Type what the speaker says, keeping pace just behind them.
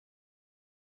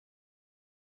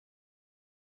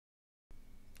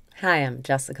Hi, I'm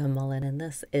Jessica Mullen, and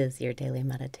this is your daily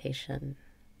meditation.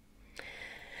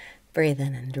 Breathe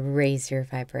in and raise your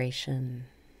vibration.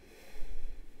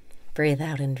 Breathe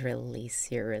out and release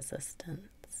your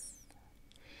resistance.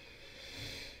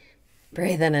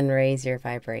 Breathe in and raise your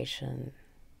vibration.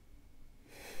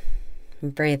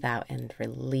 Breathe out and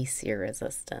release your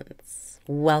resistance.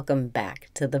 Welcome back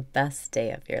to the best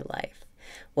day of your life.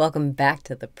 Welcome back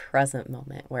to the present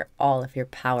moment where all of your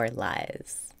power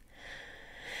lies.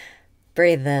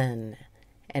 Breathe in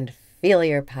and feel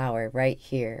your power right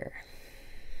here.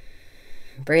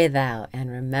 Breathe out and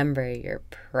remember your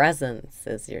presence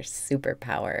is your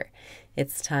superpower.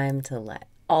 It's time to let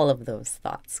all of those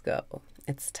thoughts go.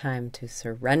 It's time to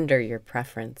surrender your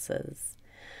preferences.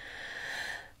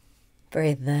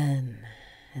 Breathe in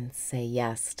and say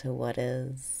yes to what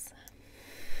is.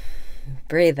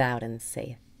 Breathe out and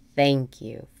say thank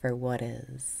you for what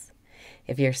is.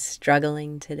 If you're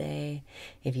struggling today,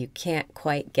 if you can't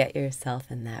quite get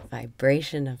yourself in that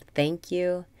vibration of thank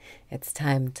you, it's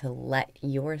time to let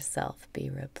yourself be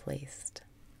replaced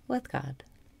with God.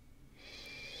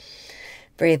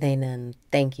 Breathing in,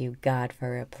 thank you, God,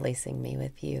 for replacing me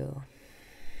with you.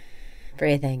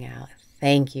 Breathing out,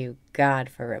 thank you, God,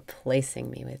 for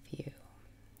replacing me with you.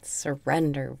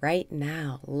 Surrender right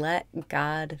now. Let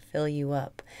God fill you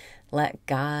up. Let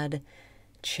God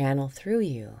channel through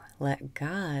you. Let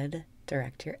God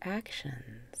direct your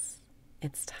actions.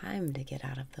 It's time to get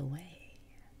out of the way.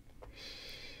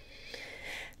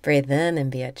 Breathe in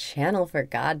and be a channel for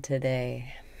God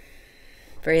today.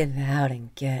 Breathe out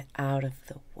and get out of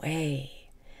the way.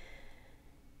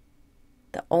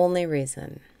 The only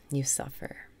reason you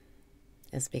suffer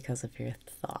is because of your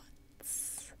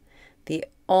thoughts. The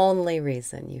only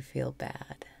reason you feel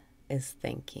bad is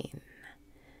thinking.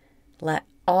 Let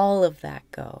all of that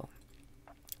go.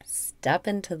 Step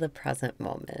into the present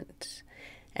moment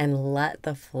and let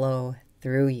the flow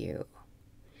through you.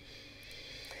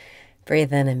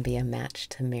 Breathe in and be a match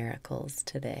to miracles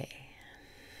today.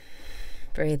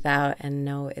 Breathe out and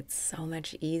know it's so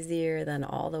much easier than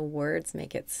all the words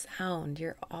make it sound.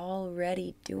 You're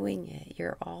already doing it.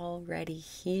 You're already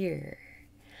here.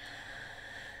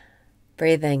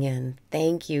 Breathing in,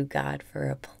 thank you, God, for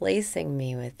replacing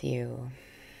me with you.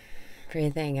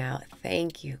 Breathing out,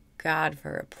 thank you, God,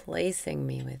 for replacing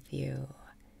me with you.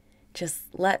 Just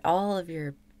let all of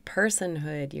your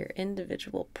personhood, your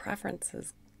individual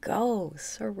preferences go.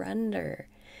 Surrender.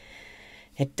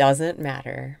 It doesn't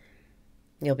matter.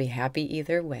 You'll be happy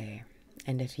either way.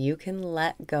 And if you can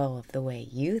let go of the way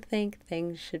you think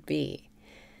things should be,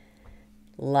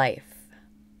 life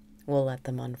will let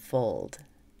them unfold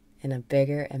in a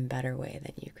bigger and better way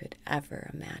than you could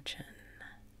ever imagine.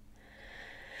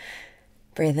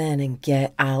 Breathe in and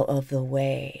get out of the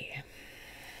way.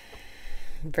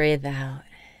 Breathe out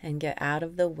and get out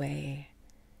of the way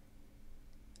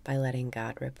by letting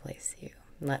God replace you.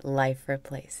 Let life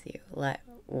replace you. Let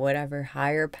whatever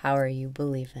higher power you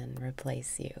believe in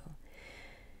replace you.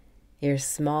 Your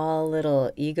small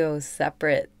little ego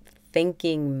separate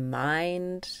thinking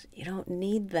mind, you don't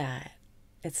need that.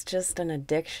 It's just an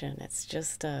addiction. It's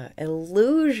just an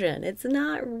illusion. It's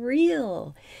not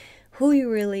real. Who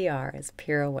you really are is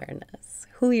pure awareness.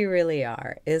 Who you really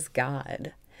are is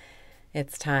God.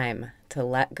 It's time to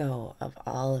let go of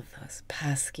all of those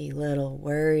pesky little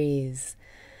worries.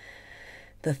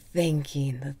 The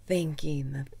thinking, the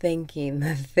thinking, the thinking,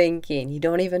 the thinking. You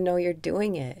don't even know you're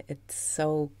doing it. It's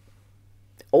so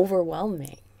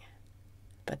overwhelming.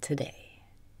 But today,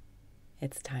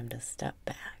 it's time to step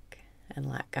back and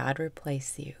let God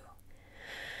replace you.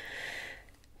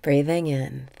 Breathing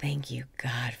in, thank you,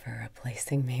 God, for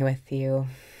replacing me with you.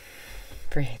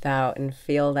 Breathe out and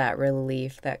feel that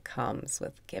relief that comes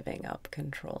with giving up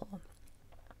control.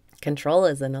 Control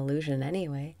is an illusion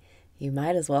anyway. You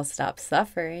might as well stop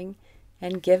suffering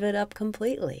and give it up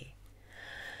completely.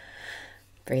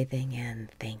 Breathing in,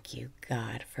 thank you,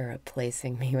 God, for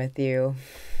replacing me with you.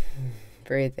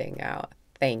 Breathing out,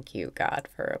 thank you, God,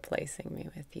 for replacing me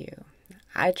with you.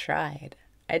 I tried.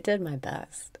 I did my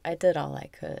best. I did all I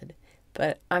could,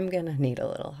 but I'm going to need a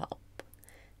little help.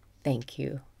 Thank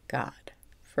you, God,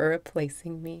 for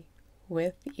replacing me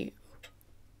with you.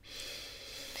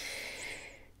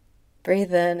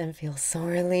 Breathe in and feel so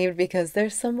relieved because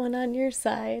there's someone on your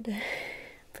side.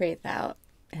 Breathe out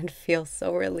and feel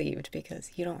so relieved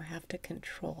because you don't have to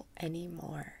control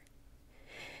anymore.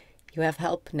 You have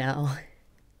help now,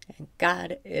 and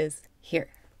God is here.